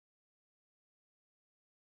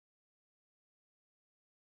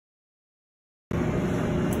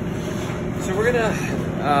we're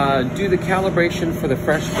gonna do the calibration for the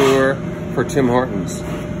fresh brewer for Tim Hortons.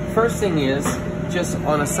 First thing is, just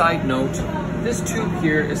on a side note, this tube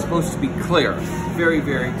here is supposed to be clear, very,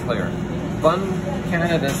 very clear. Bun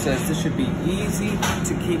Canada says this should be easy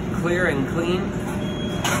to keep clear and clean.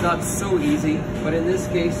 It's not so easy, but in this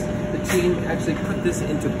case, the team actually put this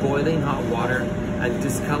into boiling hot water and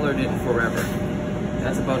discolored it forever.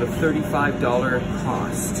 That's about a $35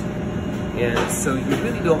 cost. And so you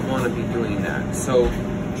really don't want to be doing that. So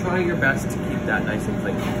try your best to keep that nice and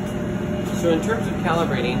clean. So in terms of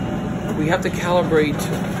calibrating, we have to calibrate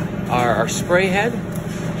our spray head,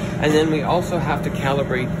 and then we also have to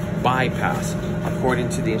calibrate bypass according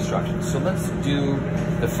to the instructions. So let's do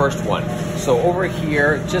the first one. So over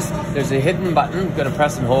here, there's a hidden button. I'm gonna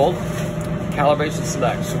press and hold. Calibration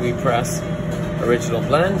select. So we press original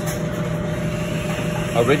blend,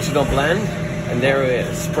 and there it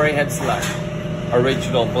is. Spray head select,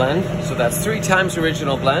 original blend. So that's 3 times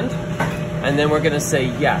original blend. And then we're gonna say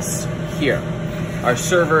yes here. Our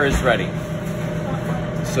server is ready.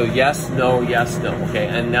 So yes, no, okay.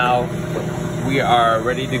 And now we are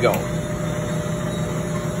ready to go.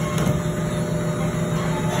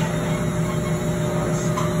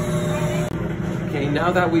 Okay,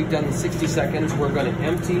 now that we've done 60 seconds, we're going to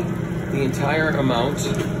empty the entire amount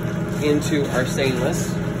into our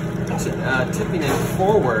stainless, tipping it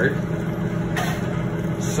forward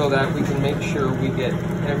so that we can make sure we get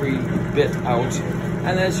every bit out.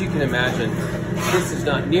 And as you can imagine, this is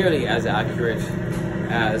not nearly as accurate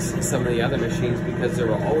as some of the other machines because there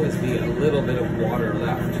will always be a little bit of water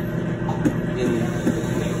left in the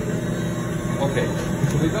paint. Okay,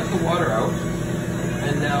 so we got the water out,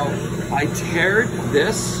 and now I tared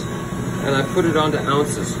this and I put it onto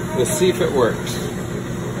ounces. We'll see if it works.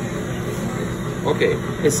 Okay,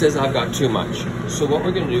 it says I've got too much. So what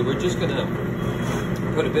we're gonna do, we're just gonna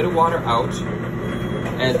put a bit of water out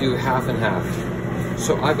and do half and half.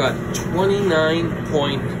 So I've got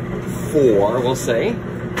 29.4, we'll say.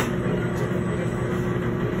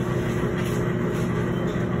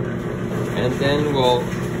 And then we'll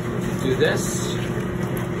do this.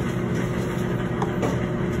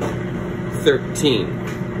 13.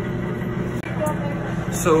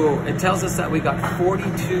 So it tells us that we got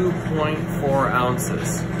 42.4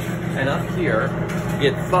 ounces. And up here,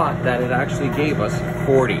 it thought that it actually gave us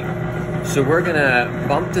 40. So we're gonna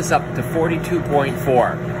bump this up to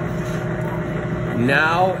 42.4.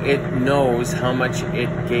 Now it knows how much it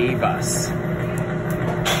gave us.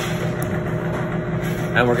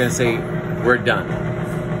 And we're gonna say, we're done.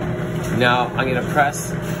 Now I'm gonna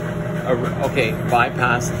press, okay,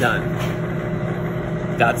 bypass done.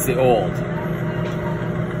 That's the old.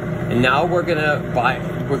 And now we're gonna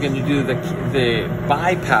do the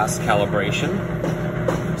bypass calibration.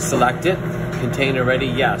 Select it, container ready,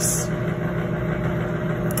 yes.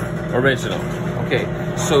 Original. Okay,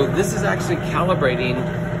 so this is actually calibrating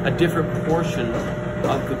a different portion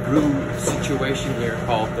of the brew situation here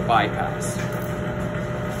called the bypass.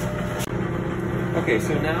 Okay,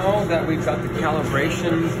 so now that we've got the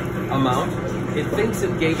calibration amount, it thinks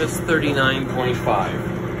it gave us 39.5.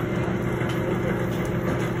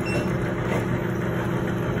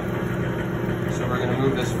 So we're gonna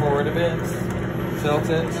move this forward a bit, tilt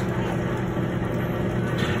it.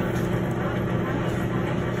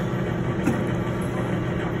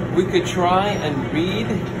 We could try and read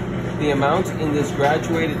the amount in this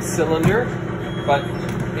graduated cylinder, but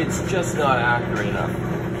it's just not accurate enough.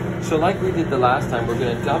 So like we did the last time, we're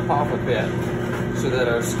going to dump off a bit so that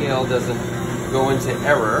our scale doesn't go into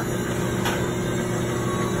error.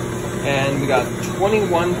 And we got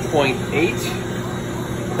 21.8.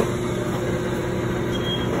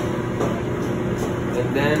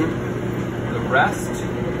 And then the rest,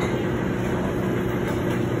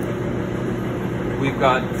 we've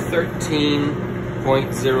got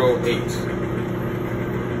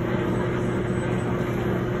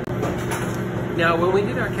 13.08. Now, when we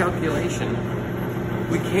did our calculation,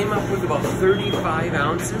 we came up with about 35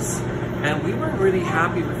 ounces, and we weren't really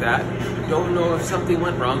happy with that. Don't know if something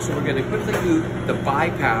went wrong, so we're going to quickly do the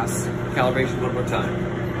bypass calibration one more time.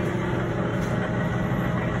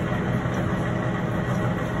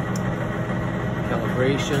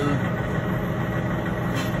 Calibration.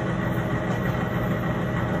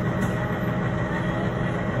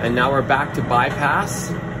 And now we're back to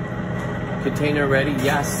bypass. Container ready,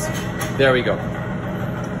 yes. There we go.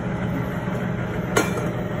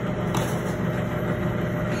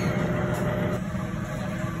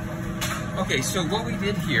 Okay, so what we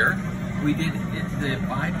did here, we did the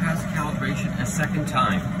bypass calibration a second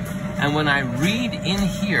time. And when I read in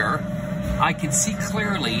here, I can see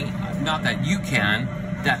clearly, not that you can,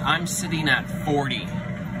 that I'm sitting at 40,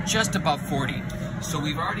 just above 40. So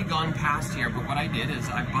we've already gone past here, but what I did is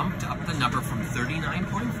I bumped up the number from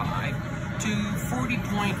 39.5 to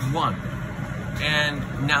 40.1,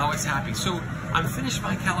 and now it's happy. So I'm finished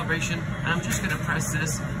my calibration, and I'm just gonna press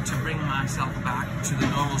this to bring myself back to the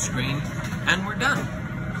normal screen, and we're done.